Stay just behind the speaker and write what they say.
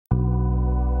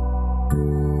Hello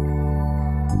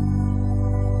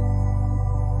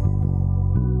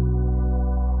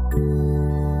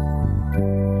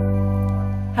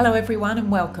everyone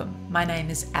and welcome. My name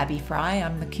is Abby Fry.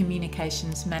 I'm the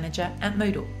Communications Manager at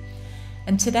Moodle.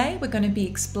 And today we're going to be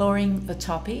exploring the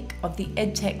topic of the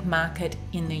EdTech market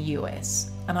in the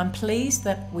US. And I'm pleased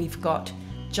that we've got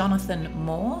Jonathan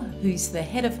Moore, who's the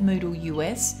head of Moodle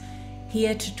US,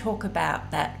 here to talk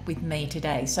about that with me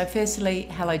today. So firstly,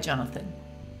 hello Jonathan.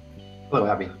 Hello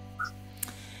Abby.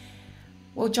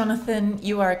 Well, Jonathan,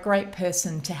 you are a great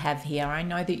person to have here. I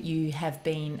know that you have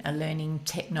been a learning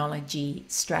technology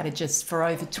strategist for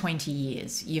over 20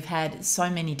 years. You've had so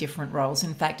many different roles.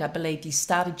 In fact, I believe you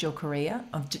started your career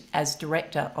as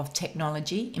Director of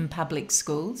Technology in public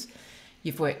schools.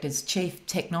 You've worked as Chief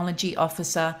Technology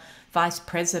Officer, Vice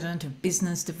President of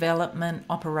Business Development,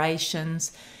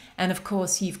 Operations, and of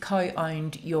course, you've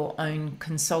co-owned your own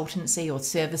consultancy or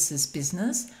services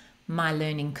business, My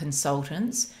Learning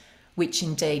Consultants, which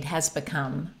indeed has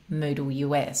become Moodle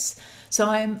US. So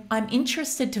I'm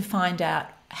interested to find out,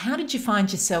 how did you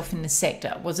find yourself in the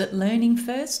sector? Was it learning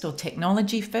first or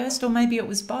technology first, or maybe it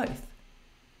was both?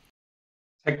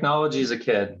 Technology as a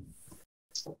kid.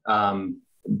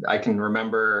 I can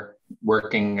remember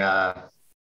working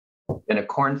in a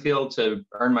cornfield to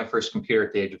earn my first computer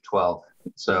at the age of 12.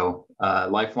 So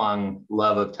lifelong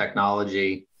love of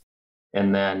technology,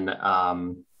 and then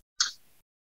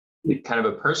kind of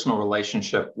a personal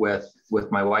relationship with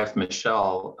my wife,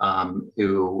 Michelle,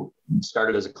 who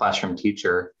started as a classroom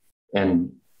teacher.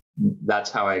 And that's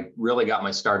how I really got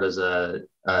my start as a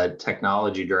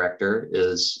technology director.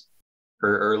 Is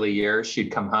her early years,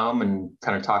 she'd come home and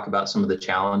kind of talk about some of the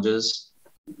challenges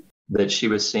that she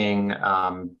was seeing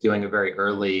doing a very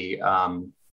early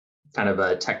kind of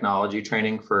a technology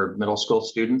training for middle school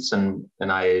students. And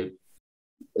I,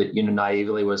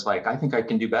 naively was like, I think I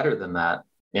can do better than that.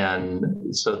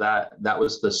 And so that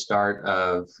was the start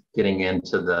of getting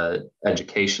into the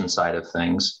education side of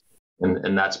things.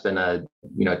 And that's been a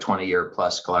 20-year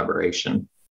plus collaboration.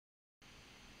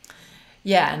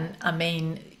 Yeah, and I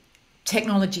mean,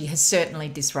 technology has certainly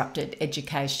disrupted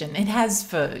education. It has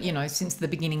for, since the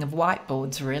beginning of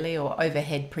whiteboards really, or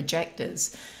overhead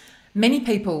projectors. Many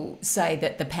people say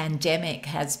that the pandemic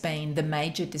has been the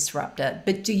major disruptor,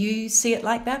 but do you see it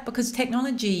like that? Because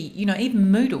technology, even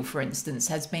Moodle, for instance,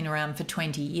 has been around for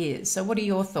 20 years. So what are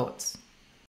your thoughts?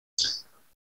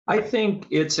 I think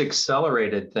it's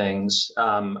accelerated things.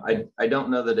 I don't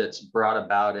know that it's brought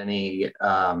about anything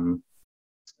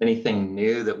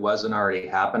new that wasn't already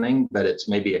happening, but it's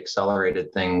maybe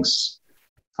accelerated things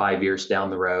 5 years down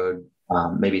the road,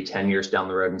 maybe 10 years down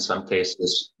the road in some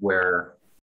cases, where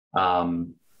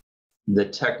the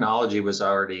technology was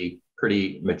already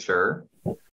pretty mature.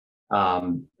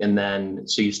 And then,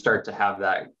 so you start to have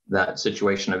that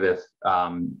situation of if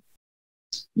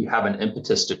you have an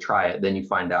impetus to try it, then you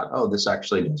find out, oh, this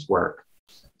actually does work.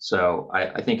 So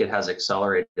I think it has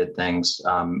accelerated things.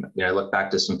 I look back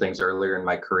to some things earlier in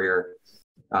my career,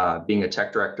 being a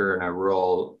tech director in a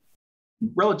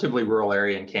relatively rural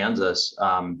area in Kansas.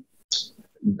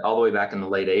 All the way back in the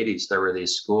late 80s, there were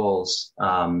these schools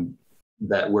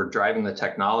that were driving the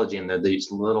technology, and they're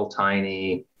these little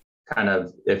tiny kind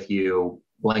of, if you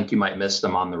blink, you might miss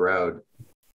them on the road.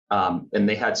 And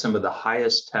they had some of the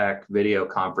highest tech video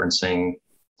conferencing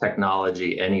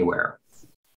technology anywhere.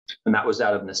 And that was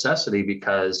out of necessity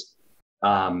because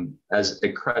as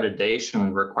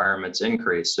accreditation requirements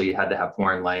increased, so you had to have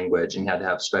foreign language and you had to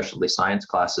have specialty science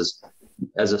classes.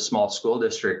 As a small school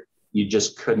district, you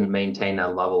just couldn't maintain a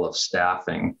level of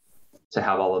staffing to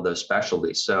have all of those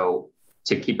specialties. So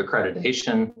to keep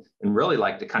accreditation and really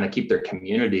like to kind of keep their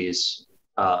communities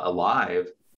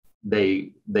alive,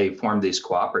 they formed these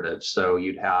cooperatives. So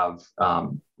you'd have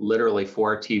literally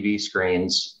 4 TV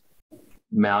screens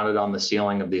mounted on the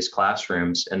ceiling of these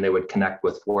classrooms, and they would connect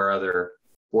with four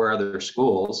other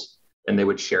schools, and they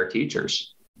would share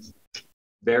teachers.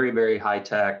 Very, very high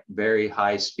tech, very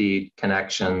high speed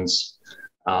connections.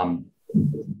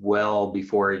 Well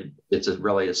before it's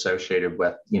really associated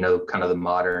with, kind of the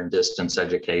modern distance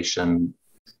education,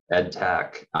 ed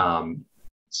tech. And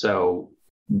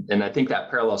I think that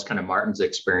parallels kind of Martin's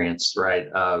experience, right,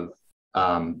 of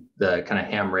the kind of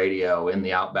ham radio in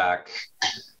the outback,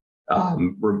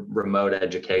 remote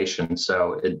education.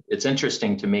 So it's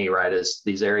interesting to me, right, as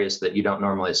these areas that you don't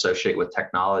normally associate with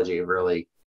technology have really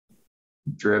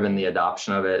driven the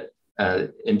adoption of it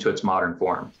into its modern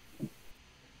form.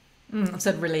 It's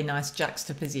a really nice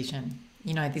juxtaposition.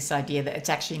 This idea that it's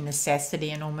actually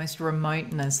necessity and almost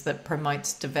remoteness that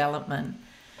promotes development.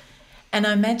 And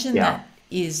I imagine that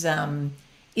is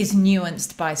is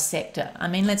nuanced by sector. I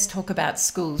mean, let's talk about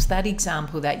schools. That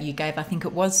example that you gave, I think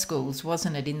it was schools,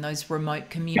 wasn't it, in those remote Yeah.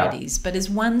 communities? But as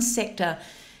one sector,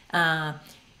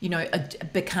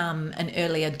 become an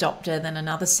early adopter than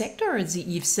another sector, or is it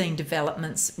you've seen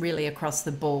developments really across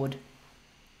the board?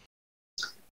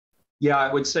 Yeah,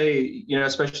 I would say,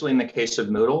 especially in the case of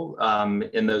Moodle,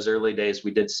 in those early days,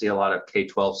 we did see a lot of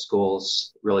K-12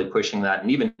 schools really pushing that, and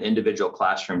even individual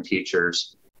classroom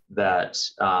teachers that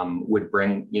would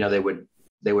bring, they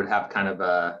would have kind of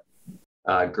a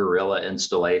guerrilla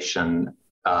installation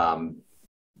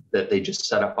that they just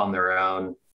set up on their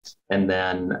own, and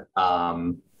then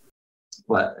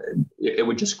it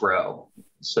would just grow.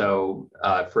 So,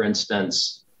 for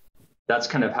instance, that's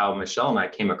kind of how Michelle and I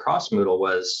came across Moodle.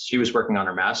 Was she was working on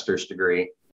her master's degree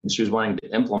and she was wanting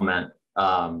to implement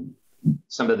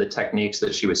some of the techniques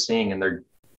that she was seeing, and there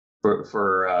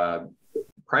for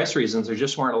price reasons, there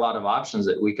just weren't a lot of options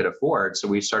that we could afford. So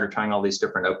we started trying all these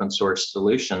different open source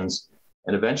solutions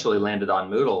and eventually landed on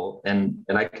Moodle. And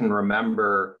I can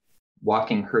remember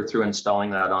walking her through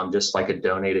installing that on just like a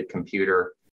donated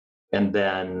computer. And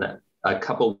then a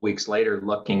couple of weeks later,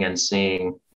 looking and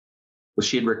seeing, well,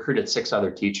 she had recruited 6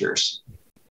 other teachers.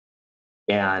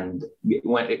 And it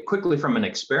went quickly from an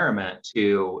experiment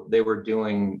to they were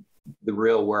doing the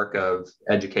real work of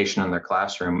education in their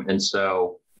classroom. And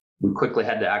so we quickly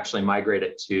had to actually migrate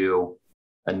it to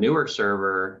a newer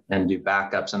server and do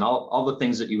backups and all the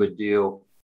things that you would do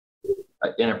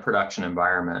in a production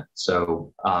environment.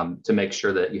 So to make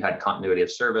sure that you had continuity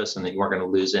of service and that you weren't going to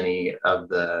lose any of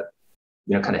the,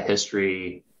 kind of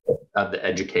history of the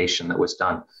education that was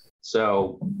done.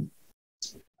 So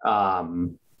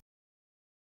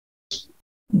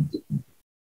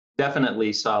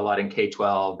definitely saw a lot in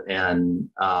K-12 and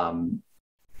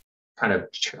kind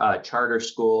of charter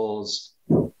schools,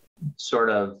 sort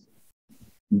of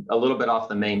a little bit off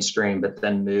the mainstream, but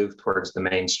then moved towards the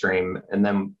mainstream. And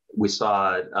then we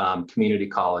saw community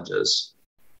colleges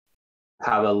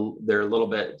tend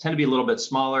to be a little bit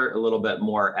smaller, a little bit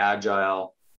more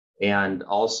agile, and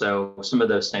also some of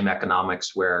those same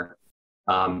economics where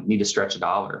need to stretch a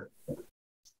dollar.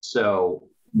 So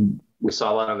we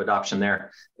saw a lot of adoption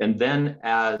there. And then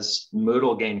as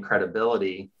Moodle gained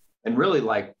credibility and really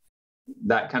like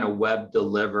that kind of web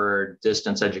delivered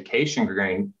distance education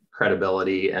gained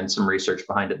credibility and some research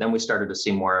behind it, then we started to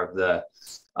see more of the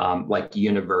like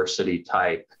university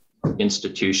type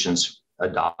institutions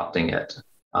adopting it.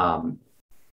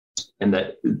 And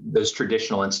that those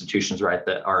traditional institutions, right,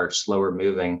 that are slower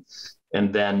moving.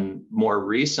 And then more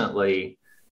recently,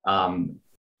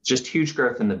 just huge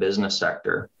growth in the business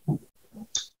sector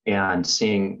and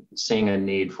seeing a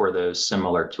need for those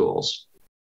similar tools.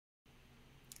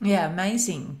 Yeah,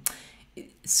 amazing.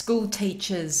 School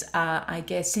teachers are, I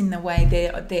guess, in the way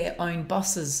they're their own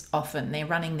bosses often. They're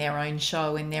running their own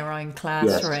show in their own Yes.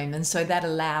 classroom. And so that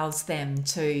allows them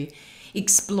to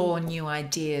explore new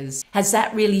ideas. Has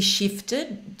that really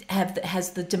shifted?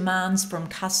 Has the demands from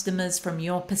customers, from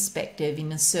your perspective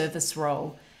in a service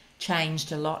role,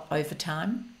 changed a lot over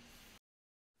time?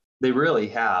 They really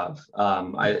have.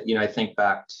 I think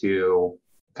back to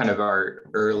kind of our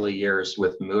early years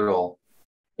with Moodle,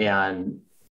 and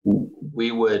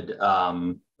we would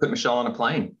put Michelle on a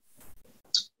plane,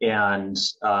 and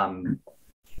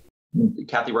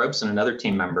Kathy Robeson, another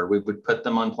team member, we would put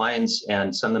them on planes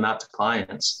and send them out to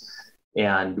clients.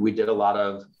 And we did a lot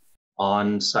of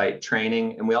on-site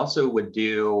training, and we also would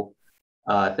do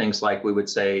things like we would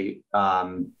say,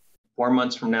 4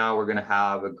 months from now, we're going to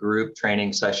have a group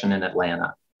training session in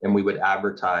Atlanta. And we would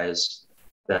advertise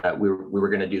that we were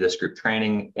going to do this group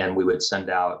training, and we would send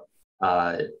out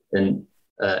an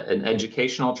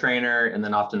educational trainer and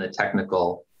then often a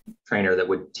technical trainer that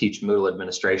would teach Moodle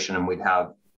administration. And we'd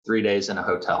have 3 days in a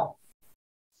hotel.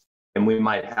 And we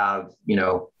might have,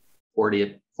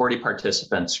 40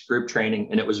 participants, group training.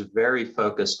 And it was very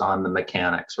focused on the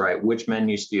mechanics, right? Which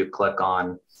menus do you click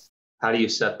on? How do you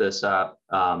set this up?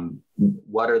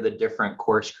 What are the different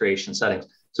course creation settings?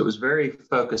 So it was very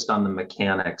focused on the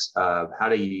mechanics of how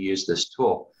do you use this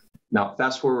tool. Now,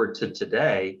 fast forward to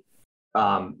today,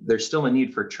 there's still a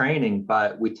need for training,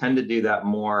 but we tend to do that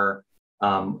more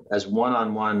as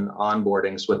one-on-one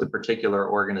onboardings with a particular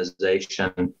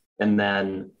organization. And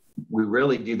then we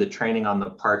really do the training on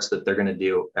the parts that they're going to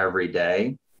do every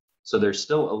day. So there's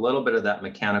still a little bit of that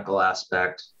mechanical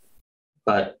aspect,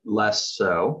 but less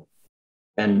so.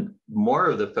 And more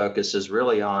of the focus is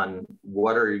really on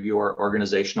what are your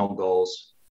organizational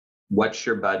goals, what's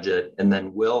your budget, and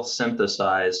then we'll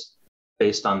synthesize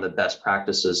based on the best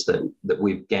practices that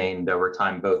we've gained over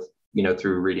time, both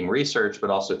through reading research,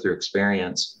 but also through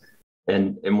experience.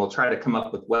 and we'll try to come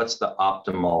up with what's the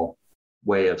optimal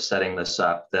way of setting this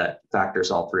up that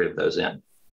factors all three of those in.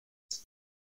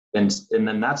 And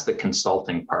then that's the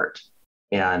consulting part.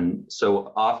 And so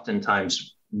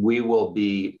oftentimes we will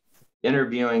be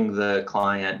interviewing the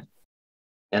client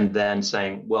and then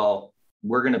saying, well,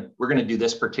 we're gonna do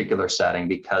this particular setting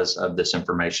because of this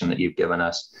information that you've given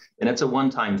us. And it's a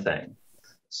one-time thing.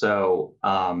 So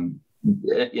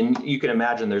you can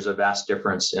imagine there's a vast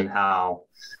difference in how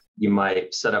you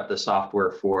might set up the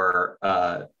software for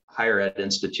a higher ed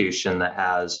institution that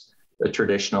has a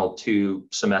traditional 2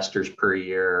 semesters per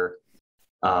year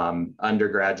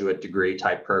undergraduate degree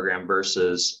type program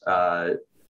versus a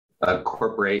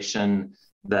corporation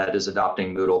that is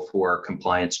adopting Moodle for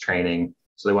compliance training.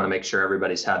 So they want to make sure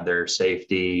everybody's had their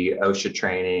safety, OSHA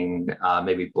training,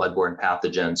 maybe bloodborne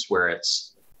pathogens, where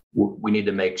we need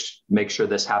to make sure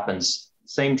this happens,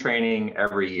 same training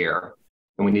every year.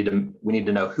 And we need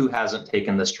to know who hasn't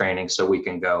taken this training so we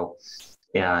can go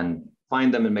and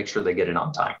find them and make sure they get it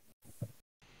on time.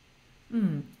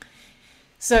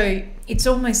 So it's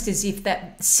almost as if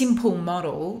that simple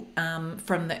model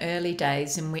from the early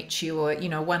days in which you were,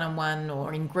 one-on-one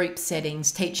or in group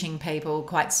settings, teaching people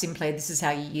quite simply, this is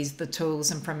how you use the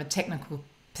tools, and from a technical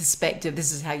perspective,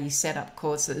 this is how you set up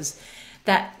courses,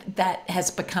 that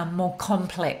has become more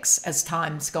complex as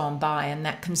time's gone by, and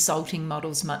that consulting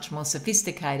model's much more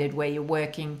sophisticated, where you're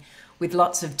working with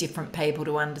lots of different people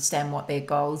to understand what their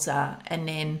goals are. And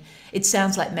then it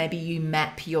sounds like maybe you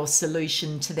map your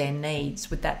solution to their needs.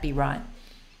 Would that be right?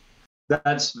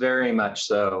 That's very much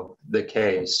so the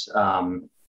case. And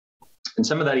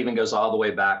some of that even goes all the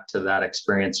way back to that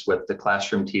experience with the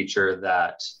classroom teacher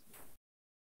that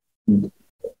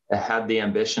had the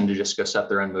ambition to just go set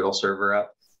their own Moodle server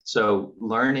up. So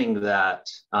learning that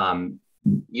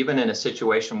even in a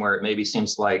situation where it maybe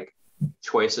seems like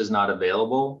choice is not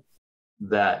available,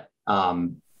 that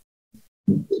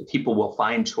people will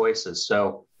find choices.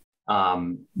 So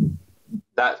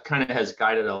that kind of has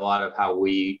guided a lot of how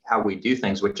we do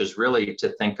things, which is really to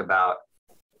think about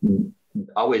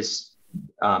always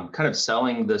kind of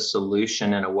selling the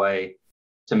solution in a way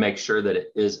to make sure that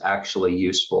it is actually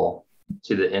useful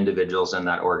to the individuals in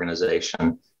that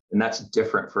organization. And that's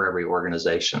different for every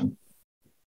organization.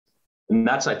 And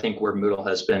that's, I think, where Moodle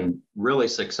has been really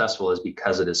successful, is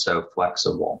because it is so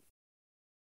flexible.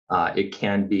 It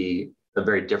can be a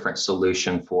very different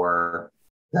solution for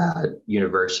that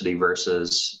university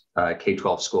versus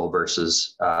K-12 school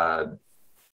versus,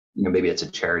 maybe it's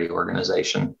a charity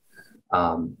organization.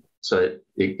 So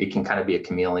it can kind of be a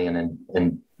chameleon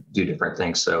and do different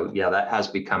things. So yeah, that has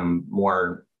become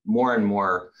more and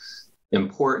more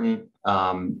important.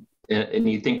 And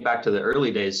you think back to the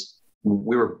early days,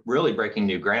 we were really breaking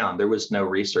new ground. There was no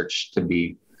research to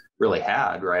be really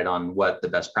had, right, on what the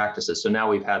best practice is. So now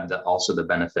we've had also the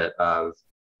benefit of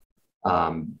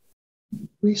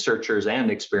researchers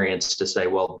and experience to say,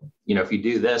 well, if you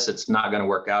do this, it's not going to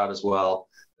work out as well.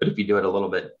 But if you do it a little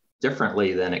bit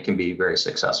differently, then it can be very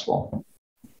successful.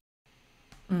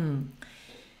 And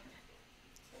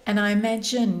I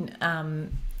imagine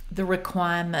the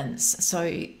requirements,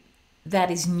 so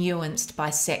that is nuanced by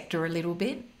sector a little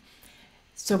bit.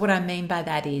 So what I mean by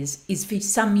that is for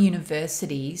some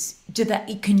universities,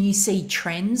 can you see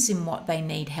trends in what they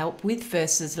need help with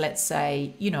versus, let's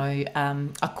say,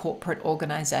 a corporate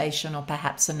organization or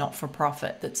perhaps a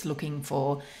not-for-profit that's looking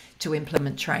to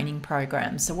implement training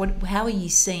programs? So how are you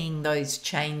seeing those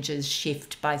changes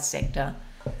shift by sector?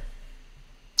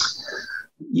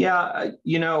 Yeah,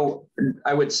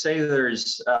 I would say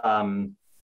there's a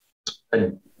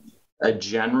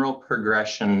general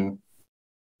progression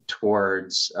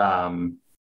towards, and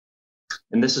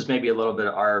this is maybe a little bit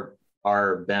our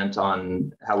bent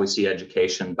on how we see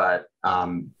education, but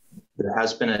there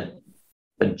has been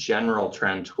a general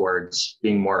trend towards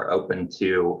being more open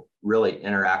to really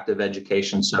interactive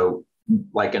education. So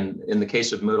like in the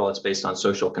case of Moodle, it's based on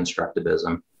social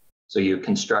constructivism. So you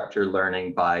construct your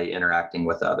learning by interacting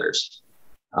with others.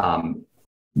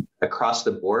 Across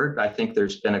the board, I think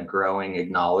there's been a growing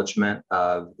acknowledgement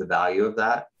of the value of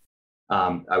that.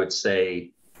 I would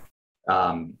say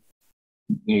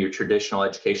your traditional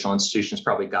educational institutions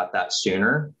probably got that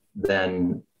sooner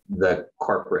than the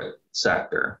corporate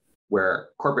sector, where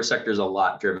corporate sector is a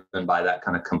lot driven by that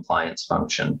kind of compliance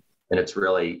function. And it's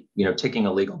really, ticking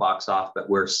a legal box off, but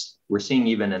we're seeing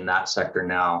even in that sector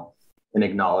now an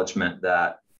acknowledgement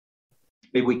that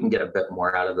maybe we can get a bit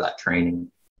more out of that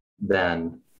training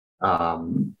than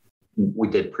we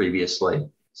did previously.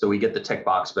 So we get the tick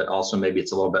box, but also maybe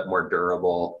it's a little bit more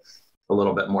durable, a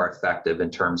little bit more effective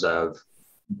in terms of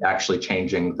actually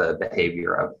changing the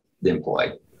behavior of the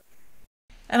employee.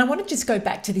 And I want to just go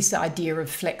back to this idea of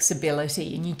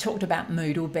flexibility. And you talked about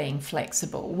Moodle being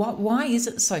flexible. Why is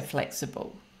it so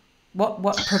flexible?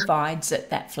 What provides it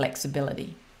that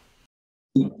flexibility?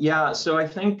 Yeah, so I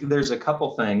think there's a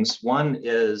couple things. One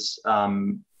is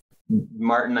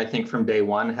Martin, I think from day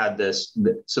one had this.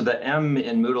 So the M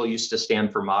in Moodle used to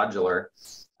stand for modular.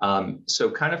 So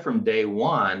kind of from day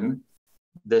one,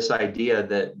 this idea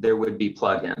that there would be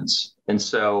plugins. And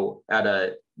so at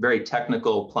a very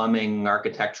technical plumbing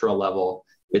architectural level,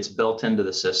 it's built into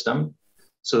the system.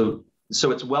 So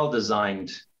it's well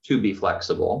designed to be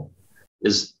flexible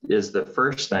is the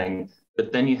first thing.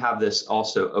 But then you have this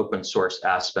also open source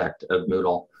aspect of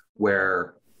Moodle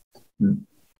where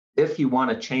if you want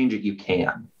to change it, you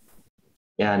can.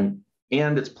 And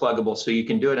it's pluggable. So you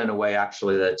can do it in a way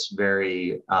actually that's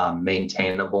very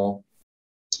maintainable.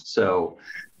 So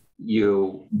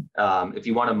if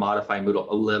you want to modify Moodle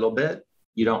a little bit,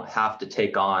 you don't have to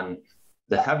take on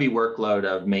the heavy workload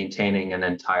of maintaining an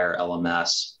entire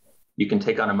LMS. You can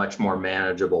take on a much more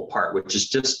manageable part, which is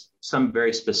just some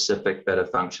very specific bit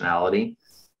of functionality.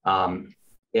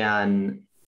 And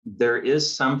there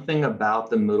is something about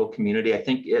the Moodle community, I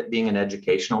think it being an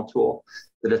educational tool,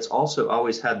 that it's also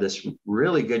always had this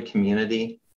really good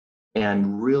community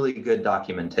and really good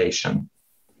documentation.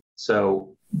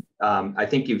 So I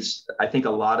think a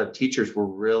lot of teachers were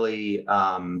really,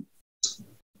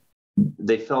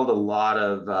 they felt a lot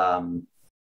of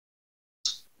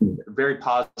very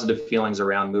positive feelings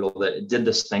around Moodle that it did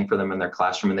this thing for them in their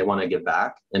classroom and they want to give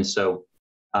back. And so,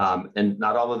 and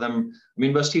not all of them, I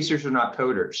mean, most teachers are not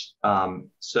coders.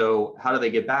 So how do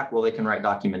they give back? Well, they can write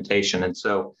documentation. And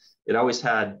so it always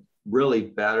had really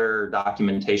better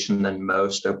documentation than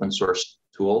most open source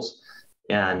tools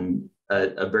and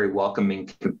a very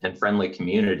welcoming and friendly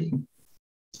community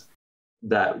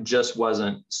that just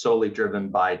wasn't solely driven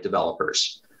by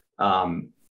developers.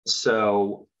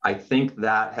 So I think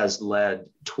that has led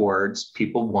towards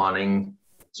people wanting,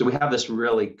 so we have this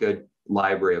really good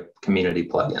library of community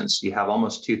plugins. You have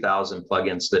almost 2,000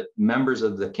 plugins that members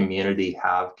of the community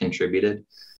have contributed.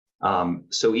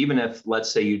 So even if,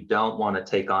 let's say, you don't want to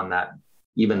take on that,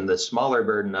 even the smaller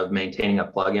burden of maintaining a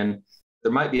plugin,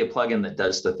 there might be a plugin that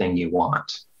does the thing you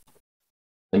want.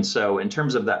 And so in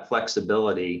terms of that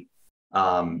flexibility,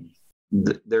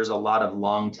 there's a lot of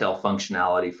long tail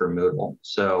functionality for Moodle.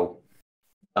 So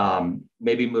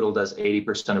maybe Moodle does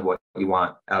 80% of what you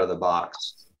want out of the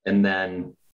box. And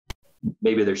then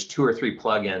maybe there's 2 or 3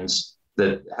 plugins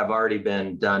that have already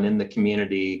been done in the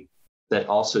community that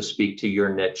also speak to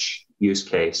your niche use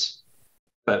case.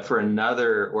 But for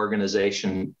another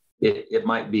organization, it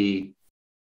might be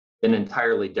an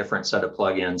entirely different set of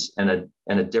plugins and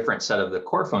a different set of the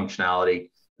core functionality,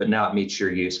 but now it meets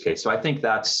your use case. So I think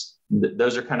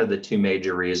those are kind of the 2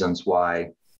 major reasons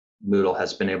why Moodle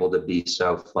has been able to be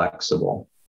so flexible.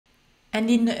 And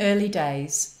in the early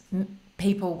days,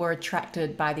 people were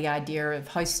attracted by the idea of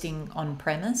hosting on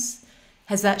premise.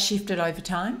 Has that shifted over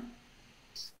time?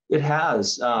 It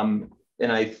has. And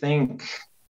I think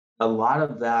a lot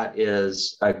of that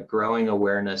is a growing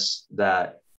awareness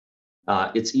that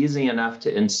it's easy enough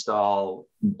to install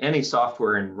any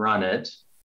software and run it,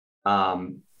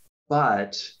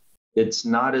 but it's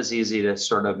not as easy to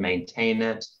sort of maintain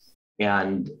it.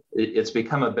 And it's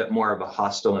become a bit more of a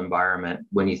hostile environment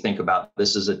when you think about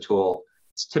this as a tool.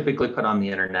 It's typically put on the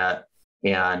internet,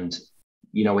 and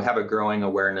we have a growing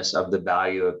awareness of the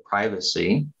value of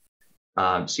privacy.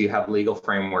 So you have legal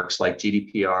frameworks like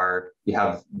GDPR, you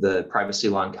have the privacy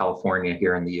law in California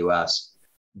here in the US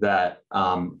that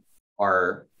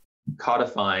are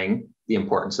codifying the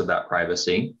importance of that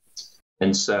privacy.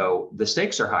 And so the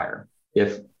stakes are higher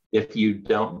if you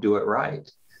don't do it right.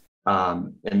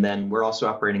 And then we're also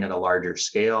operating at a larger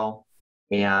scale.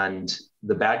 And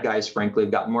the bad guys, frankly,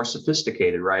 have gotten more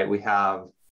sophisticated, right? We have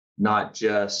not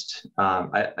just,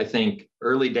 I think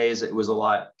early days, it was a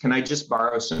lot, can I just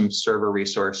borrow some server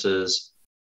resources?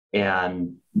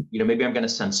 And, maybe I'm going to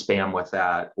send spam with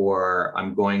that, or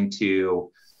I'm going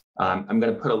to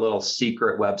put a little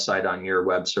secret website on your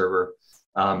web server.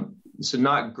 So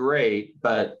not great,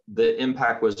 but the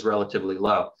impact was relatively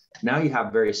low. Now you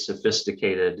have very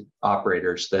sophisticated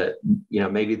operators that,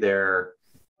 maybe they're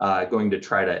going to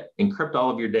try to encrypt all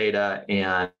of your data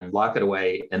and lock it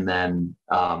away and then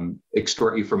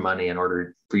extort you for money in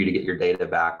order for you to get your data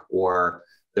back. Or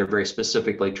they're very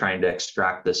specifically trying to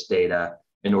extract this data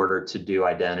in order to do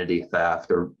identity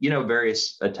theft or,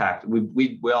 various attacks.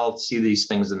 We all see these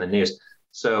things in the news.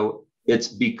 So it's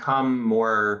become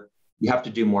more, you have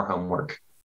to do more homework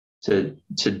to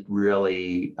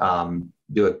really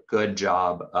do a good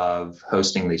job of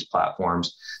hosting these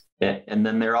platforms. and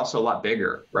then they're also a lot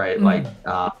bigger, right?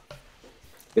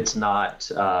 It's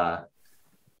not,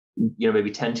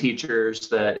 maybe 10 teachers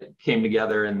that came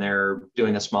together and they're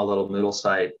doing a small little Moodle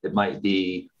site. It might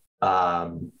be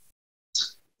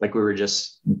like we were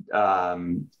just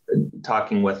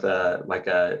talking with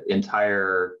a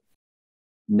entire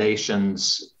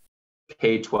nation's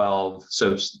K-12,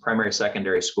 so primary,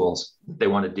 secondary schools. They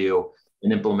want to do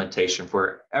an implementation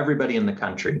for everybody in the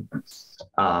country.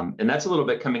 And that's a little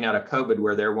bit coming out of COVID,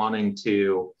 where they want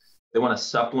to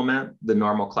supplement the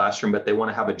normal classroom, but they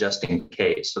want to have a just in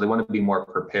case. So they want to be more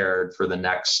prepared for the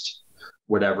next,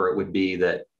 whatever it would be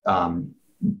that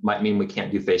might mean we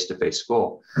can't do face-to-face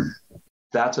school.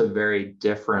 That's a very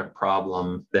different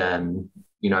problem than,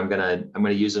 I'm going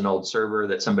to use an old server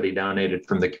that somebody donated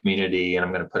from the community, and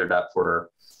I'm going to put it up for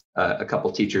a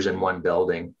couple teachers in one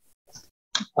building.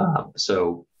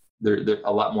 So there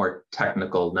a lot more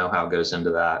technical know-how goes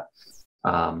into that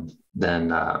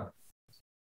than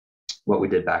what we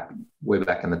did way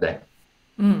back in the day.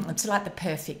 It's like the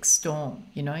perfect storm,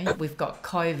 We've got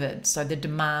COVID, so the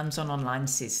demands on online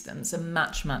systems are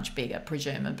much, much bigger,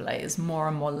 presumably, as more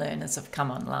and more learners have come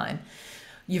online.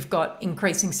 You've got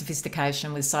increasing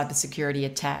sophistication with cybersecurity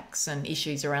attacks and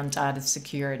issues around data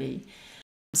security,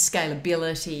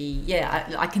 scalability.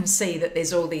 Yeah, I can see that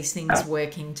there's all these things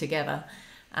working together.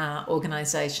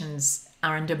 Organisations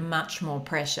are under much more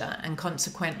pressure, and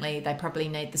consequently, they probably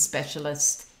need the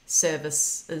specialist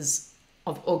services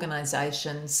of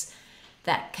organisations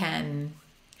that can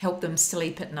help them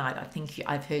sleep at night. I think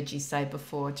I've heard you say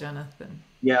before, Jonathan.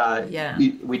 Yeah.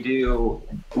 We do.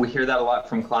 We hear that a lot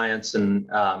from clients, and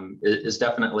it is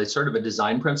definitely sort of a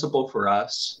design principle for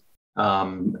us.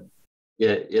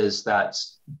 It is that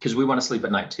because we want to sleep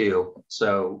at night too.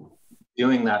 So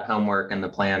doing that homework and the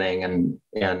planning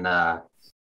and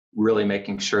really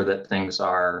making sure that things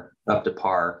are up to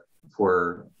par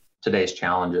for today's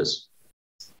challenges.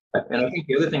 And I think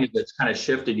the other thing is that's kind of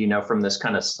shifted, from this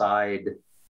kind of side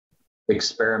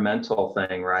experimental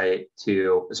thing, right,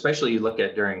 to especially you look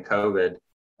at during COVID,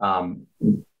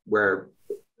 where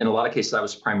in a lot of cases that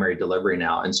was primary delivery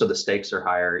now. And so the stakes are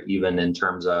higher, even in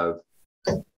terms of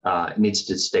it needs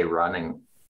to stay running.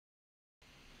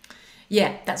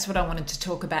 Yeah, that's what I wanted to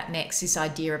talk about next, this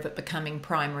idea of it becoming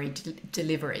primary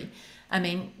delivery. I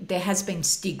mean, there has been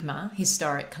stigma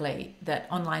historically that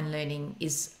online learning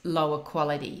is lower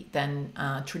quality than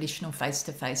traditional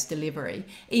face-to-face delivery,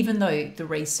 even though the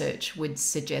research would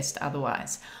suggest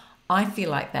otherwise. I feel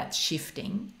like that's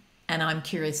shifting, and I'm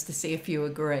curious to see if you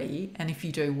agree, and if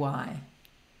you do, why.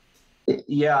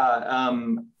 Yeah,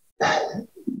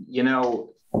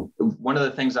 one of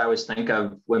the things I always think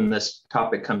of when this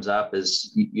topic comes up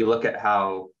is you look at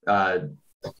how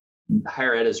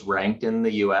higher ed is ranked in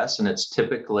the US, and it's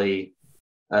typically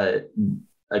a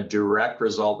direct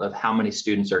result of how many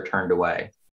students are turned away.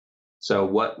 So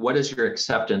what is your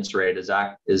acceptance rate is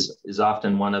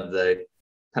often one of the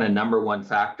kind of number one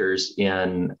factors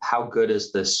in how good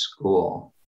is this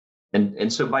school.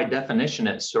 And so by definition,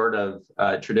 it's sort of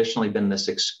traditionally been this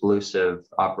exclusive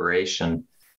operation.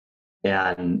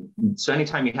 And so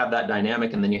anytime you have that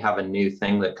dynamic and then you have a new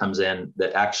thing that comes in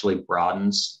that actually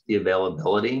broadens the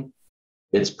availability,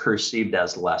 it's perceived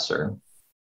as lesser.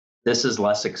 This is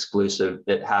less exclusive.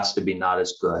 It has to be not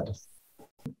as good.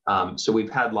 So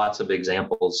we've had lots of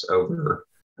examples over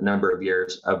a number of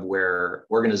years of where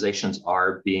organizations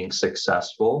are being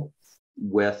successful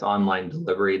with online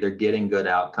delivery. They're getting good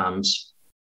outcomes.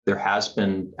 There has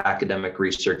been academic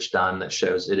research done that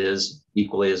shows it is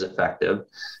equally as effective.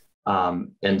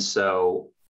 And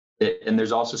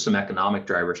there's also some economic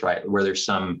drivers, right, where there's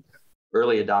some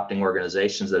early adopting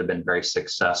organizations that have been very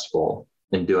successful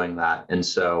in doing that. And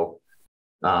so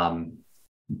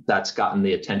that's gotten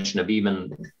the attention of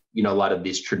even, a lot of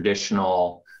these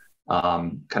traditional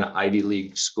kind of Ivy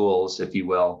League schools, if you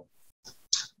will,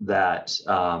 that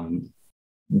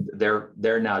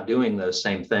they're now doing those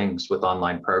same things with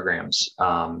online programs.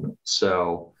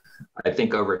 So I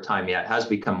think over time, it has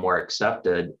become more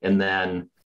accepted. And then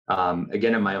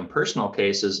again, in my own personal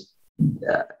cases,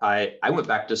 I went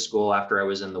back to school after I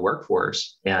was in the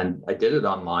workforce, and I did it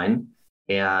online,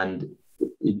 and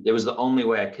it was the only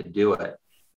way I could do it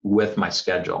with my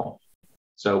schedule.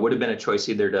 So it would have been a choice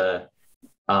either to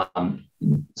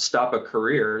stop a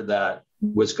career that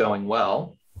was going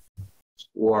well,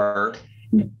 or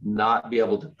not be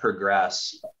able to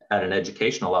progress at an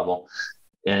educational level,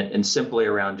 and simply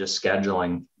around just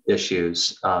scheduling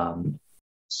issues.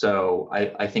 So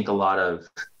I think a lot of,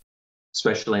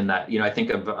 especially in that, I think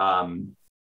of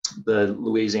the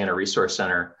Louisiana Resource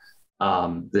Center,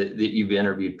 that you've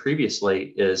interviewed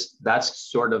previously, is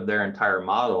that's sort of their entire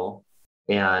model.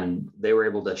 And they were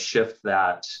able to shift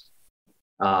that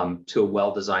to a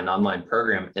well-designed online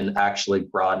program and actually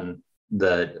broaden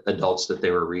the adults that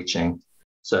they were reaching.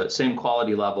 So same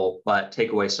quality level, but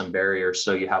take away some barriers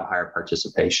so you have higher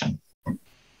participation.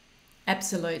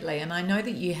 Absolutely. And I know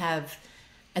that you have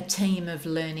a team of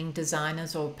learning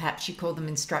designers, or perhaps you call them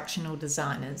instructional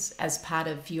designers, as part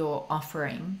of your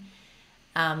offering.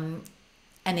 And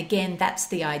again, that's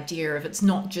the idea of, it's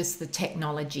not just the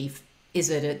technology, is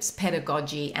it? It's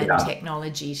pedagogy and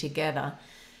technology together.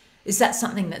 Is that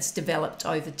something that's developed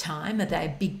over time? Are they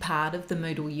a big part of the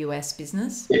Moodle US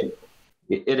business?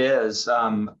 It is.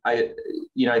 I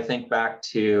think back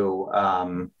to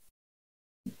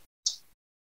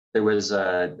there was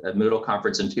a Moodle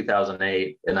conference in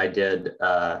 2008, and I did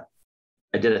a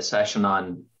session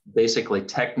on basically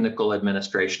technical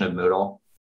administration of Moodle,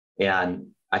 and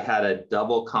I had a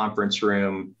double conference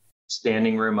room,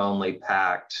 standing room only,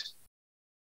 packed.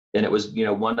 And it was,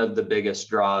 one of the biggest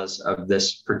draws of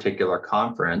this particular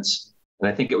conference. And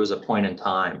I think it was a point in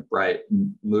time, right?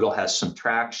 Moodle has some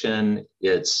traction,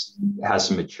 it has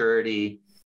some maturity,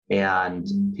 and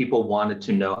people wanted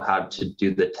to know how to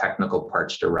do the technical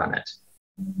parts to run it.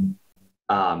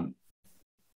 I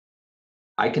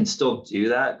can still do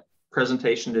that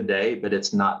presentation today, but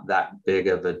it's not that big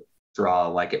of a draw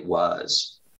like it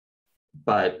was.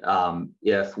 But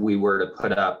if we were to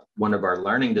put up one of our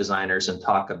learning designers and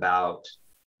talk about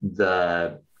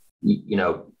the,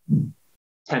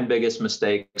 10 biggest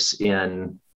mistakes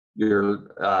in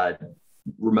your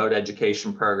remote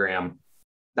education program,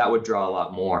 that would draw a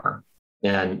lot more.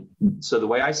 And so the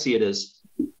way I see it is,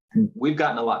 we've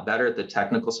gotten a lot better at the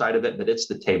technical side of it, but it's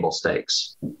the table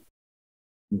stakes.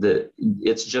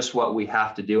 It's just what we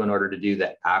have to do in order to do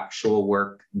the actual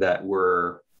work that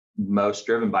we're most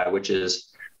driven by, which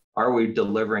is, are we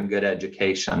delivering good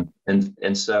education?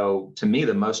 And so to me,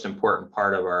 the most important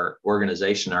part of our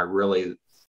organization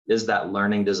is that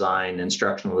learning design,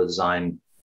 instructional design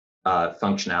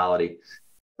functionality.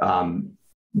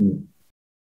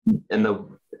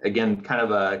 Again, kind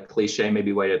of a cliche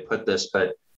maybe way to put this,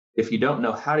 but if you don't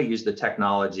know how to use the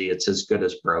technology, it's as good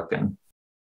as broken.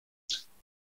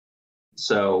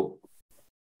 So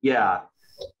yeah.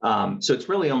 So it's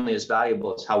really only as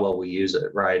valuable as how well we use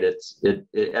it, right? At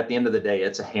the end of the day,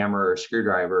 it's a hammer or a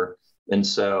screwdriver. And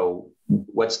so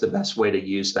what's the best way to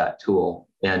use that tool?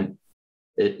 And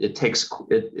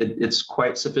it's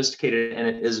quite sophisticated, and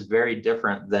it is very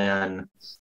different than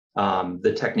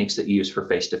the techniques that you use for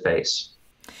face-to-face.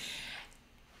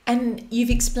 And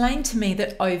you've explained to me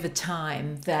that over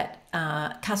time that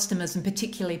customers, and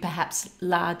particularly perhaps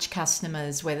large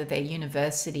customers, whether they're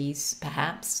universities,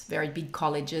 perhaps very big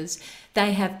colleges,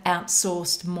 they have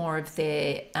outsourced more of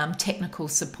their technical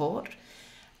support.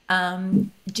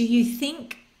 Do you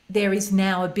think there is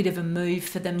now a bit of a move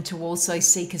for them to also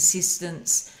seek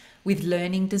assistance with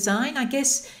learning design? I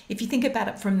guess if you think about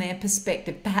it from their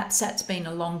perspective, perhaps that's been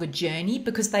a longer journey,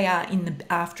 because they are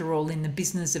after all in the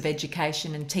business of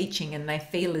education and teaching, and they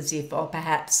feel as if,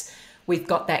 perhaps we've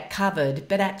got that covered.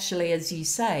 But actually, as you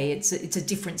say, it's a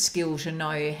different skill to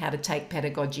know how to take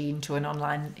pedagogy into an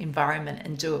online environment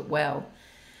and do it well.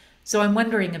 So I'm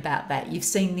wondering about that. You've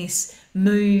seen this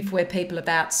move where people have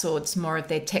outsourced more of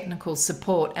their technical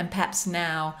support, and perhaps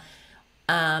now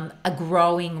a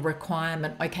growing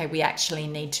requirement. Okay, we actually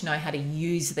need to know how to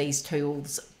use these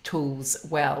tools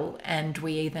well, and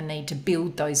we either need to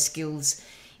build those skills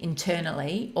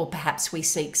internally, or perhaps we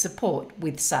seek support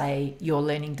with, say, your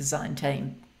learning design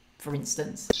team, for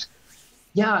instance.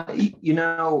 Yeah,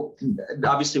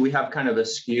 obviously we have kind of a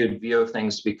skewed view of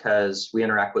things because we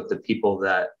interact with the people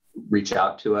that reach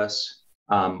out to us,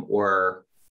 or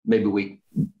maybe we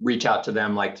reach out to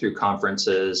them like through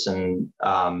conferences and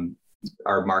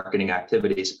our marketing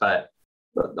activities, but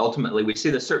ultimately we see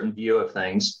the certain view of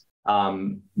things.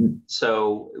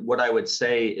 So what I would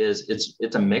say is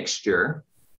it's a mixture.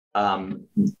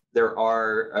 There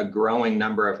are a growing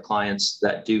number of clients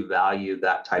that do value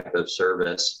that type of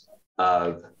service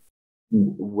of,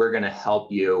 we're going to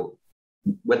help you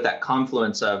with that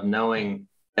confluence of knowing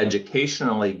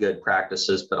educationally good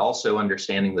practices, but also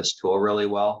understanding this tool really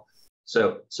well.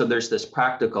 So there's this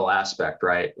practical aspect,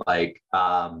 right? Like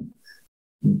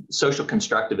social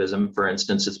constructivism, for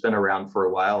instance, it's been around for a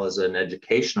while as an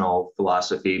educational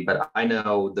philosophy, but I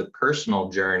know the personal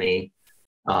journey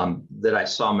that I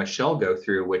saw Michelle go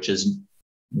through, which is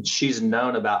she's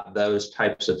known about those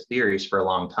types of theories for a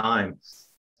long time,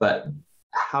 but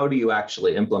how do you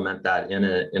actually implement that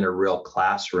in a real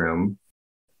classroom,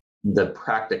 the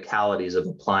practicalities of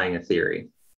applying a theory?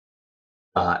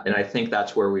 And I think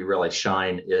that's where we really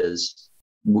shine is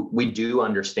we do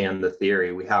understand the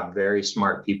theory. We have very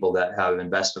smart people that have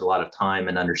invested a lot of time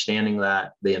in understanding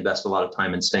that. They invest a lot of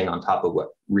time in staying on top of what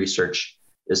research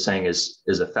is saying is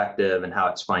effective and how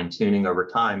it's fine tuning over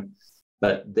time.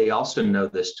 But they also know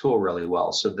this tool really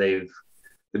well. So they've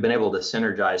been able to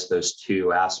synergize those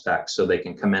two aspects so they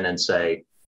can come in and say,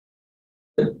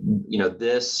 you know,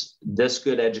 this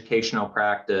good educational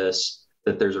practice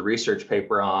that there's a research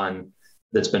paper on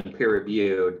that's been peer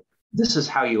reviewed, this is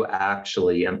how you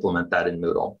actually implement that in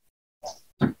Moodle.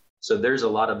 So there's a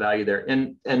lot of value there.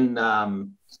 And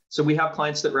so we have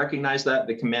clients that recognize that,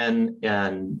 they come in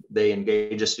and they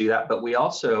engage us to do that. But we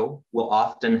also will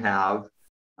often have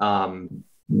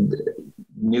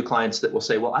new clients that will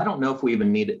say, well, I don't know if we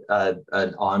even need an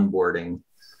onboarding.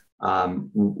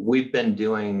 We've been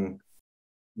doing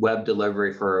web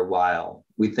delivery for a while.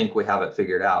 We think we have it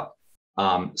figured out.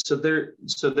 So there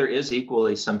is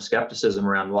equally some skepticism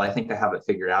around, well, I think I have it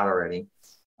figured out already.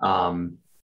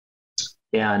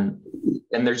 And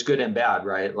there's good and bad,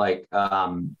 right? Like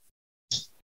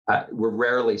we're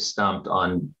rarely stumped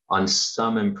on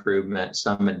some improvement,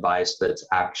 some advice that's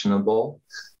actionable.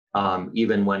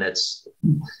 Even when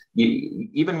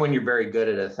even when you're very good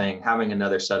at a thing, having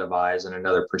another set of eyes and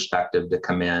another perspective to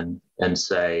come in and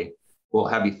say, well,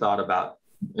 have you thought about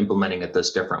implementing it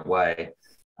this different way?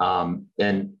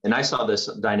 And I saw this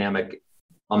dynamic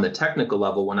on the technical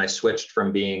level when I switched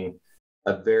from being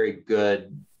a very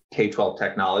good K-12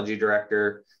 technology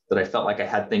director that I felt like I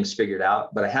had things figured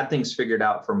out, but I had things figured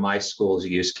out for my school's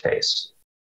use case.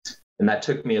 And that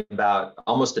took me about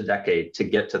almost a decade to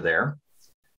get to there.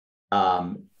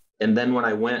 And then when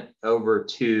I went over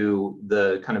to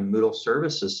the kind of Moodle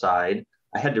services side,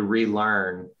 I had to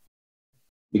relearn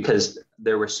because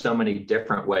there were so many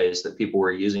different ways that people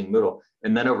were using Moodle.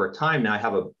 And then over time, now I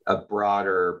have a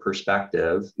broader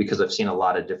perspective because I've seen a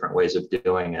lot of different ways of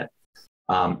doing it.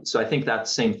 So I think that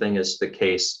same thing is the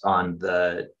case on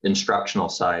the instructional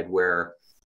side where,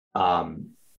 and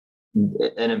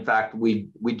in fact, we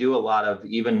do a lot of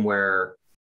even where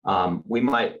we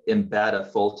might embed a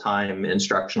full-time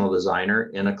instructional designer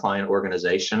in a client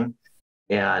organization.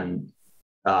 And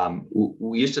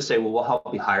we used to say, well, we'll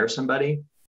help you hire somebody.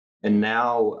 And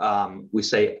now we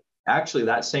say, actually,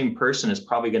 that same person is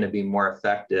probably going to be more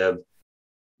effective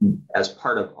as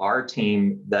part of our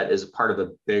team that is part of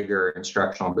a bigger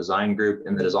instructional design group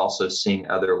and that is also seeing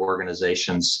other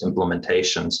organizations'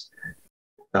 implementations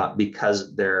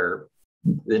because they're,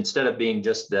 instead of being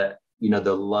just the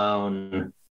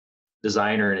lone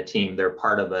designer in a team, they're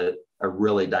part of a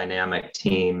really dynamic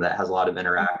team that has a lot of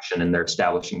interaction and they're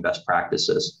establishing best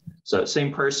practices. So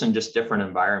same person, just different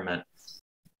environment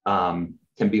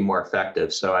can be more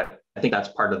effective. So I think that's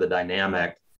part of the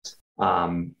dynamic.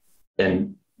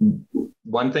 And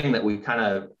one thing that we kind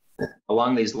of,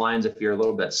 along these lines, if you're a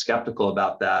little bit skeptical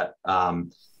about that,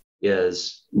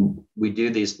 is we do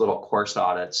these little course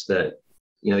audits that,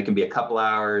 they can be a couple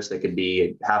hours, they could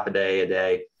be half a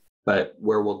day, but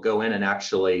where we'll go in and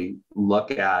actually look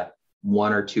at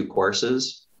one or two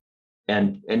courses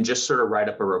and just sort of write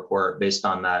up a report based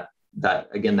on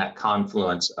that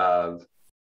confluence of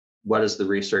what does the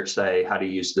research say, how to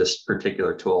use this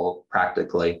particular tool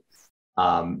practically.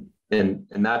 And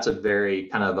that's a very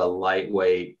kind of a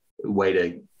lightweight way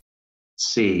to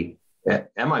see,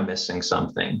 am I missing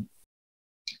something?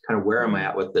 Kind of where am I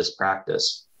at with this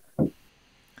practice?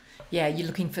 Yeah, you're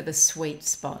looking for the sweet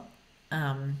spot.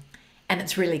 And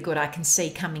it's really good. I can see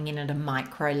coming in at a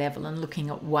micro level and looking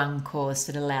at one course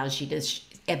that allows you to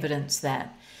evidence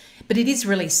that. But it is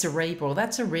really cerebral.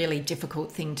 That's a really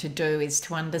difficult thing to do, is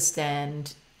to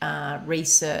understand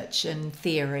research and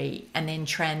theory and then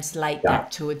translate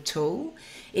that to a tool.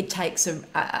 It takes an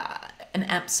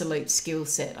absolute skill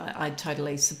set. I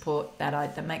totally support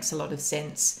that. That makes a lot of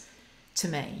sense to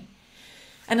me.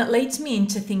 And it leads me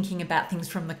into thinking about things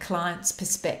from the client's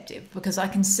perspective, because I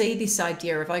can see this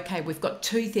idea of, okay, we've got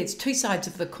there's two sides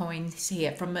of the coins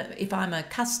here. If I'm a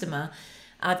customer,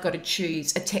 I've got to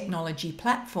choose a technology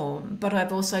platform, but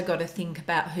I've also got to think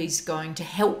about who's going to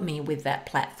help me with that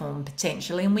platform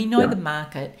potentially. And we know the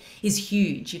market is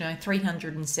huge,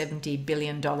 $370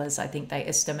 billion, I think they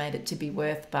estimate it to be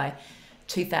worth by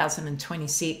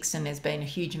 2026. And there's been a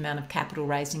huge amount of capital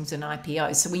raisings and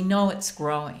IPOs. So we know it's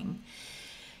growing.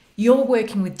 you're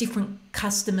working with different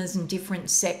customers and different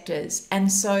sectors.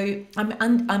 And so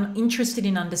I'm interested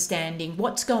in understanding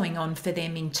what's going on for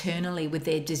them internally with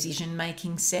their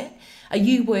decision-making set. Are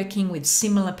you working with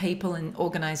similar people in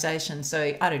organisations?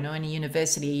 So, I don't know, in a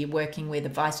university, you're working with a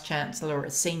vice chancellor or a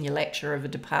senior lecturer of a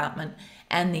department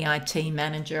and the IT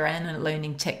manager and a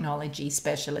learning technology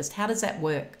specialist. How does that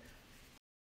work?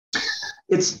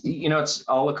 It's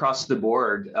all across the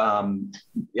board.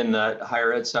 In the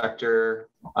higher ed sector,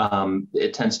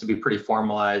 it tends to be pretty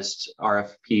formalized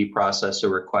RFP process, a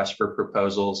request for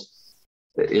proposals.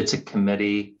 It's a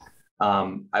committee.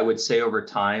 I would say over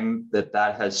time that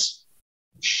has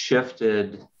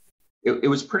shifted. It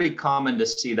was pretty common to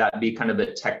see that be kind of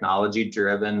a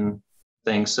technology-driven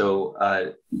thing. So,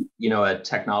 a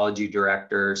technology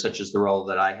director, such as the role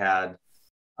that I had,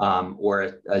 or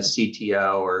a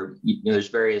CTO, or there's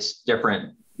various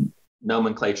different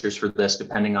nomenclatures for this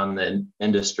depending on the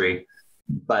industry,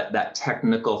 but that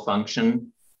technical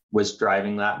function was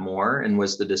driving that more and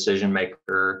was the decision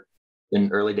maker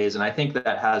in early days. And I think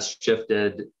that has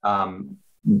shifted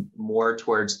more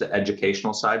towards the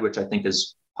educational side, which I think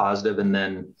is positive. And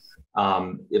then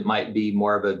it might be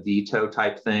more of a veto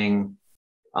type thing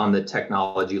on the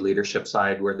technology leadership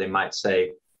side, where they might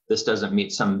say, this doesn't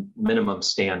meet some minimum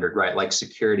standard, right? Like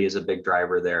security is a big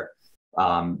driver there,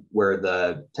 where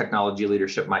the technology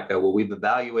leadership might go, well, we've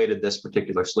evaluated this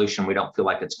particular solution. We don't feel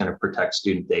like it's going to protect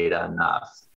student data enough.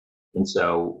 And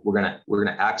so we're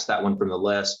gonna axe that one from the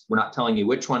list. We're not telling you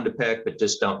which one to pick, but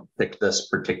just don't pick this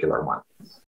particular one.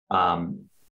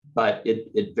 But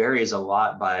it varies a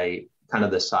lot by kind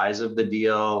of the size of the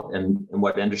deal and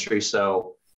what industry.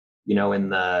 So,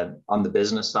 on the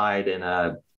business side, in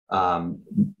a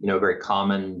very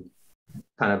common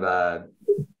kind of a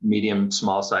medium,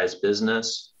 small size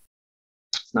business,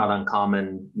 it's not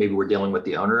uncommon. Maybe we're dealing with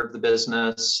the owner of the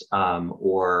business,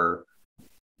 or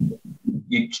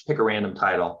you just pick a random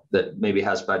title that maybe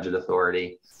has budget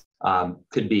authority.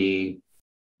 Could be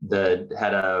the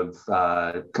head of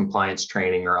compliance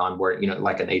training or onboard,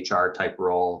 like an HR type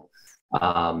role.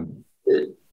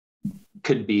 It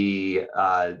could be,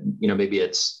 maybe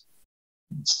it's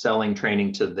selling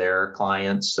training to their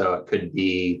clients. So it could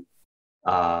be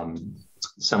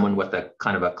someone with a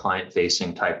kind of a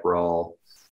client-facing type role.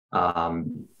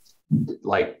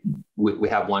 Like we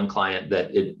have one client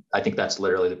that I think that's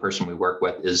literally the person we work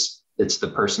with. It's the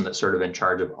person that's sort of in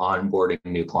charge of onboarding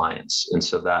new clients, and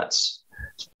so that's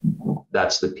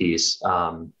the piece.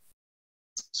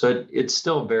 So it's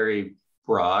still very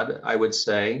broad, I would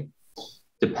say,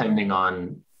 depending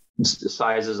on the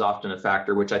size is often a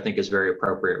factor, which I think is very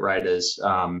appropriate, right? Is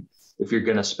if you're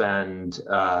going to spend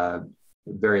a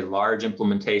very large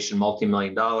implementation,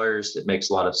 multi-million dollars, it makes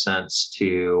a lot of sense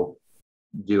to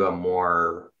do a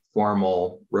more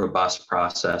formal, robust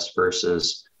process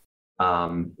versus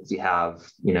if you have,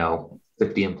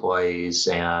 50 employees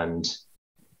and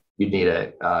you need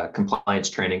a compliance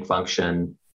training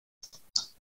function.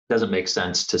 Doesn't make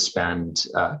sense to spend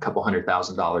a couple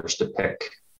 $100,000 to pick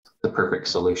the perfect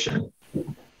solution.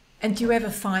 And do you ever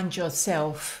find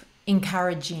yourself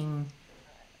encouraging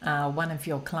one of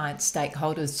your client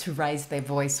stakeholders to raise their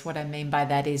voice? What I mean by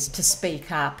that is to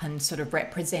speak up and sort of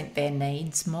represent their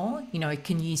needs more.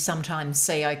 Can you sometimes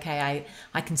see, okay,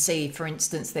 I can see, for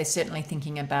instance, they're certainly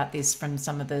thinking about this from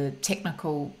some of the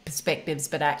technical perspectives,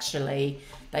 but actually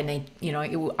they need,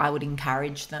 I would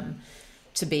encourage them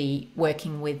to be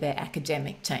working with their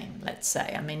academic team, let's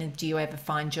say. I mean, do you ever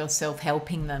find yourself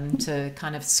helping them to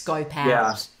kind of scope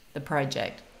out the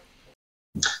project?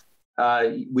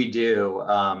 We do.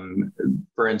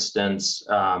 For instance,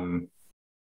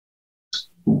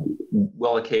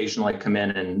 we'll occasionally come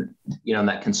in and, in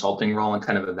that consulting role and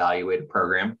kind of evaluate a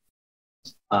program.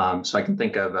 So I can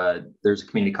think of there's a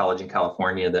community college in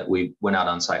California that we went out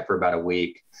on site for about a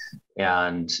week.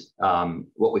 And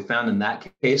what we found in that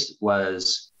case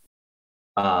was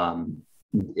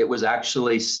it was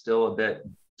actually still a bit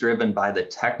driven by the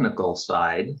technical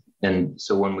side. And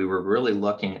so when we were really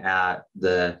looking at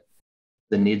the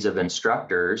needs of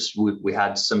instructors, we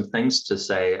had some things to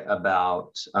say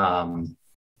about, and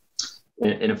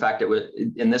in fact,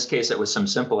 in this case, it was some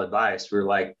simple advice. We were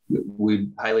like, we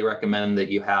highly recommend that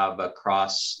you have a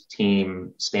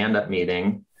cross-team stand-up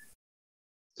meeting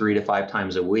 3 to 5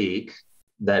 times a week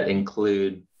that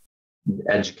include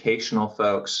educational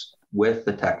folks with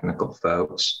the technical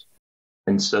folks.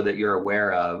 And so that you're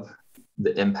aware of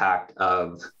the impact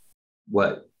of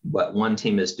what one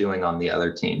team is doing on the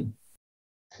other team.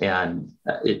 And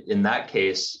in that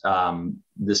case,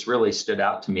 this really stood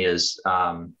out to me as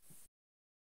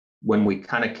when we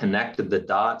kind of connected the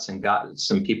dots and got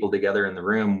some people together in the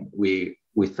room, we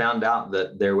we found out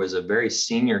that there was a very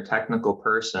senior technical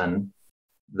person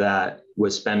that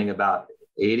was spending about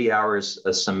 80 hours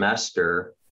a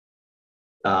semester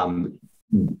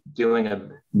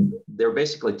they're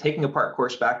basically taking apart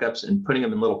course backups and putting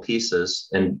them in little pieces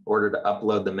in order to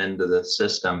upload them into the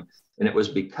system. And it was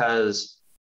because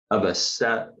of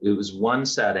it was one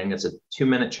setting, it's a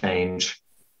 2-minute change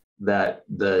that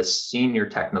the senior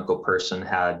technical person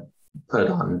had put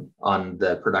on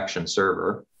the production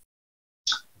server.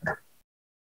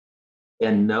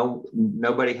 And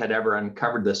nobody had ever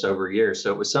uncovered this over years.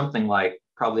 So it was something like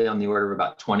probably on the order of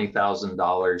about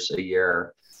 $20,000 a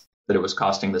year that it was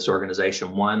costing this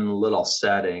organization, one little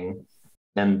setting.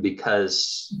 And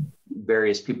because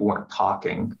various people weren't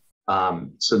talking.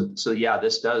 So yeah,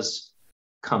 this does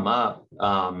come up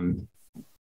and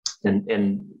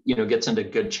gets into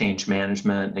good change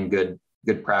management and good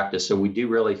practice. So we do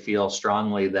really feel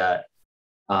strongly that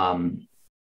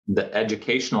the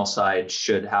educational side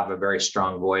should have a very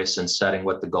strong voice in setting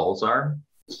what the goals are.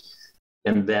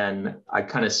 And then I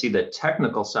kind of see the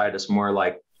technical side as more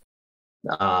like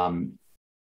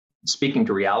speaking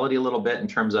to reality a little bit in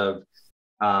terms of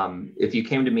if you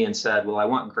came to me and said, well, I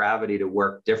want gravity to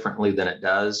work differently than it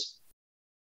does,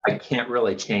 I can't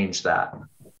really change that.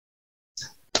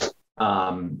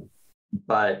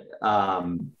 But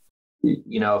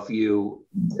if you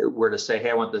were to say, hey,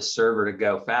 I want this server to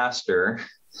go faster,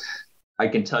 I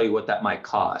can tell you what that might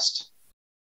cost.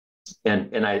 And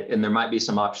there might be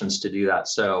some options to do that.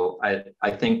 So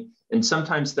I think, and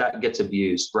sometimes that gets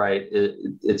abused, right?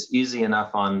 It's easy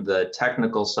enough on the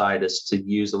technical side is to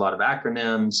use a lot of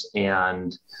acronyms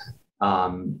and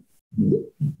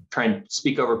try and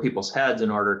speak over people's heads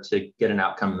in order to get an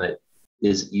outcome that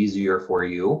is easier for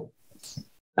you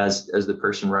as the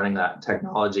person running that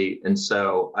technology. And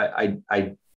so I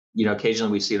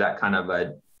occasionally we see that kind of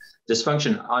a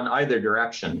dysfunction on either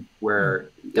direction where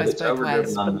if it's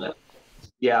overdriven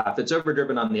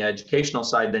on the educational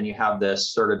side, then you have this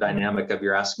sort of dynamic of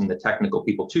you're asking the technical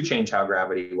people to change how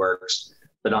gravity works.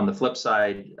 But on the flip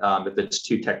side, if it's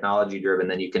too technology driven,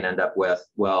 then you can end up with,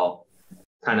 well,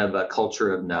 kind of a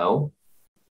culture of no,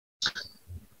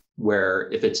 where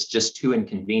if it's just too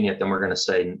inconvenient, then we're going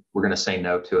to say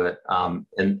no to it.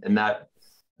 And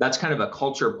that's kind of a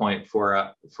culture point for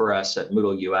us at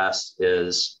Moodle US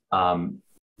is to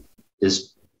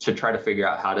try to figure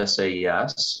out how to say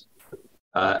yes,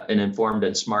 an informed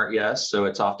and smart yes. So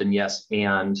it's often yes,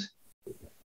 and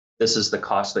this is the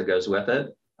cost that goes with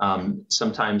it.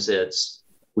 Sometimes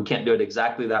we can't do it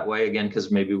exactly that way, again,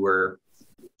 because maybe we're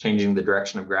changing the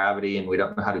direction of gravity and we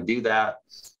don't know how to do that.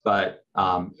 But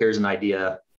here's an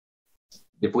idea.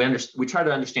 If we try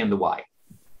to understand the why.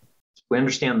 If we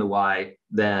understand the why,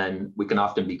 then we can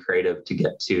often be creative to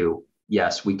get to,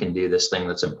 yes, we can do this thing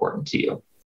that's important to you.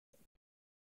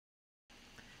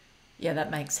 Yeah, that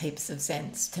makes heaps of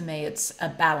sense. To me, it's a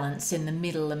balance in the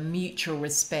middle, a mutual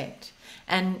respect.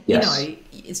 And, yes.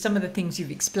 Some of the things you've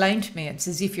explained to me, it's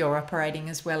as if you're operating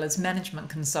as well as management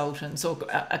consultants or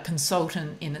a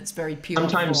consultant in its very pure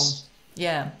form.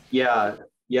 Yeah.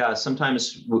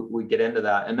 Sometimes we get into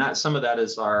that. And some of that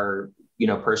is our,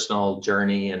 personal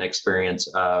journey and experience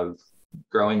of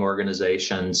growing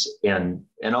organizations and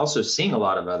also seeing a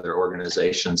lot of other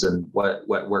organizations and what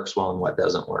works well and what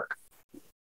doesn't work.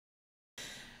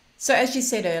 So as you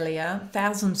said earlier,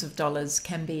 thousands of dollars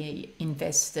can be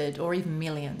invested, or even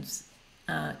millions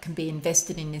can be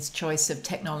invested in this choice of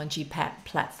technology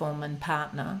platform and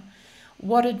partner.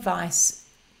 What advice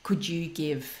could you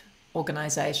give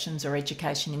organisations or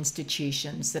education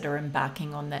institutions that are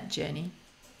embarking on that journey?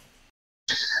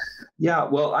 Yeah,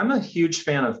 well, I'm a huge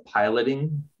fan of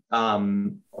piloting.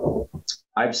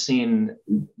 I've seen,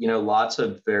 lots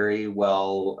of very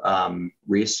well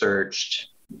researched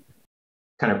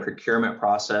kind of procurement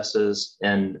processes,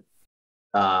 and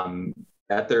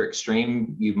at their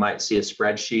extreme, you might see a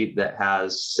spreadsheet that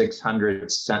has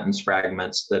 600 sentence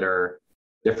fragments that are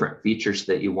different features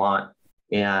that you want.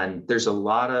 And there's a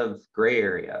lot of gray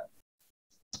area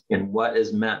in what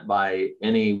is meant by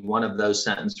any one of those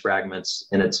sentence fragments.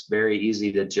 And it's very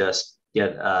easy to just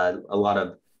get a lot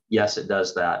of, yes, it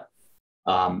does that.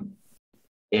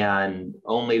 And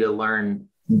only to learn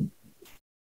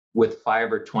with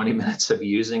 5 or 20 minutes of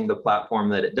using the platform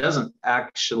that it doesn't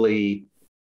actually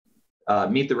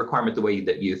meet the requirement the way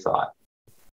that you thought.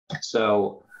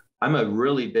 So I'm a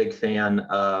really big fan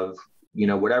of,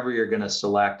 whatever you're going to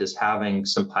select is having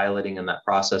some piloting in that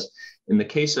process. In the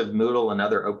case of Moodle and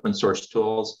other open source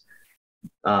tools,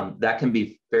 that can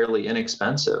be fairly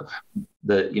inexpensive.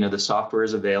 The software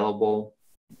is available.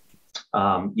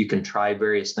 You can try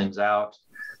various things out.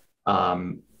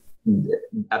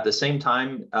 at the same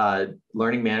time,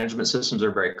 learning management systems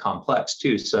are very complex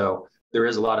too. So there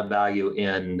is a lot of value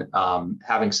in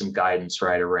having some guidance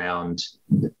right around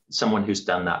someone who's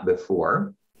done that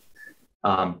before.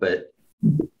 But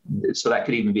so that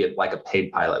could even be like a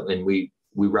paid pilot, and we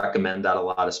recommend that a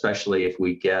lot, especially if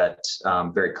we get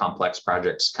very complex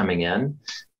projects coming in,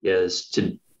 is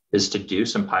to do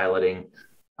some piloting,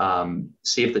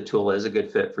 see if the tool is a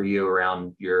good fit for you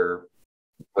around your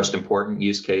most important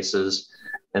use cases,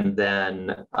 and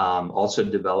then also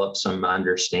develop some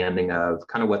understanding of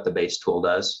kind of what the base tool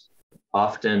does.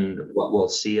 Often what we'll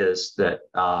see is that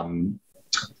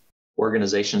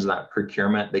organizations that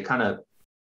procurement, they kind of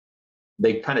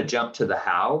jump to the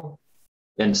how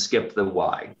and skip the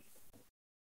why.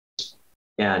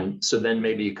 And so then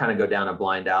maybe you kind of go down a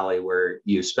blind alley where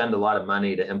you spend a lot of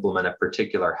money to implement a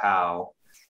particular how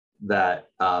that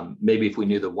maybe if we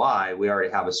knew the why, we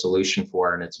already have a solution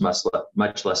for, and it's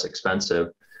much less expensive.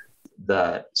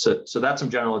 So that's some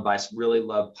general advice. Really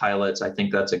love pilots. I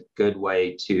think that's a good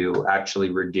way to actually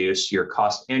reduce your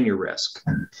cost and your risk.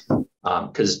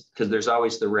 Because there's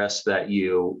always the risk that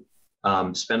you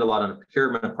spend a lot on a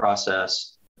procurement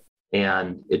process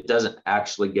and it doesn't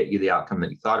actually get you the outcome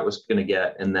that you thought it was going to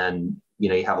get, and then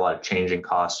you have a lot of changing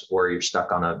costs, or you're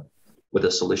stuck with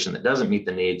a solution that doesn't meet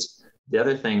the needs. The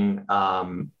other thing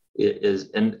is,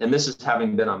 and this is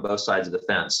having been on both sides of the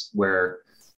fence, where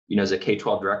as a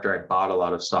K-12 director, I bought a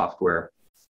lot of software.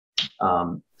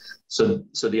 So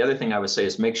the other thing I would say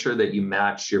is make sure that you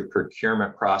match your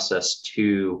procurement process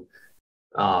to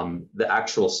the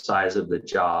actual size of the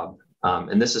job.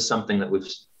 And this is something that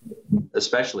we've,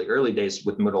 especially early days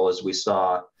with Moodle, as we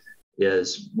saw,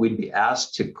 is we'd be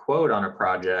asked to quote on a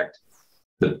project.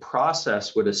 The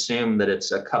process would assume that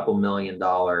it's a couple $1 million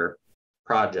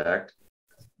project,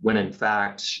 when in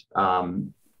fact,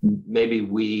 maybe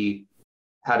we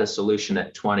had a solution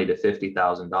at $20,000 to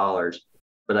 $50,000,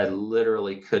 but I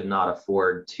literally could not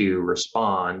afford to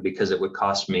respond because it would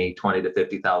cost me $20,000 to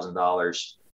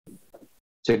 $50,000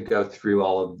 to go through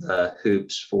all of the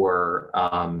hoops for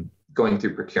going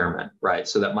through procurement, right?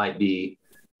 So that might be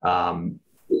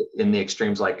in the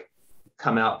extremes, like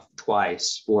come out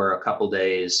twice for a couple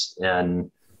days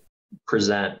and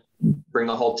bring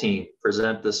the whole team,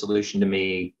 present the solution to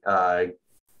me,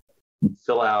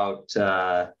 fill out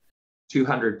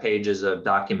 200 pages of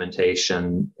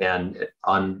documentation, and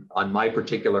on my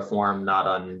particular form, not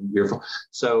on your form.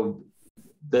 So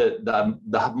the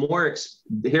more,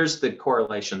 here's the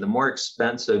correlation: the more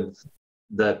expensive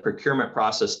the procurement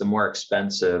process, the more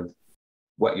expensive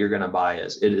what you're going to buy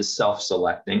is. It is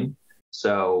self-selecting.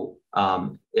 So,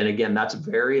 and again, that's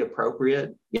very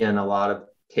appropriate in a lot of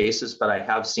cases, but I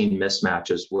have seen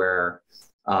mismatches where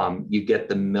you get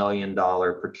the $1 million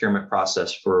procurement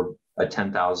process for a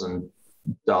 $10,000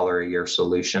 a year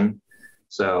solution.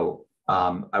 So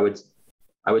I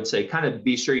would say kind of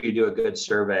be sure you do a good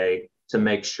survey to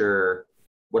make sure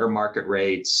what are market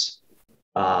rates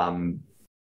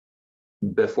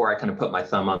before I kind of put my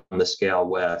thumb on the scale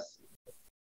with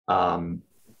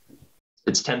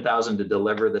it's $10,000 to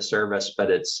deliver the service, but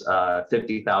it's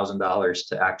 $50,000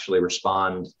 to actually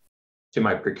respond to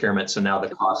my procurement. So now the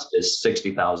cost is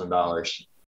 $60,000.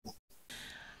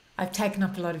 I've taken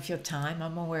up a lot of your time.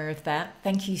 I'm aware of that.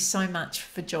 Thank you so much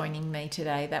for joining me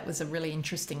today. That was a really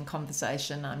interesting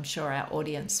conversation. I'm sure our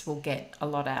audience will get a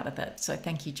lot out of it. So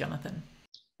thank you, Jonathan.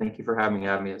 Thank you for having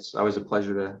me. It's always a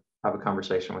pleasure to have a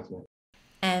conversation with you.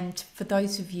 And for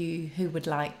those of you who would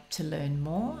like to learn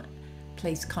more,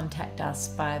 please contact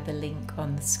us via the link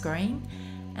on the screen.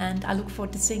 And I look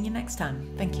forward to seeing you next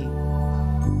time. Thank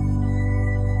you.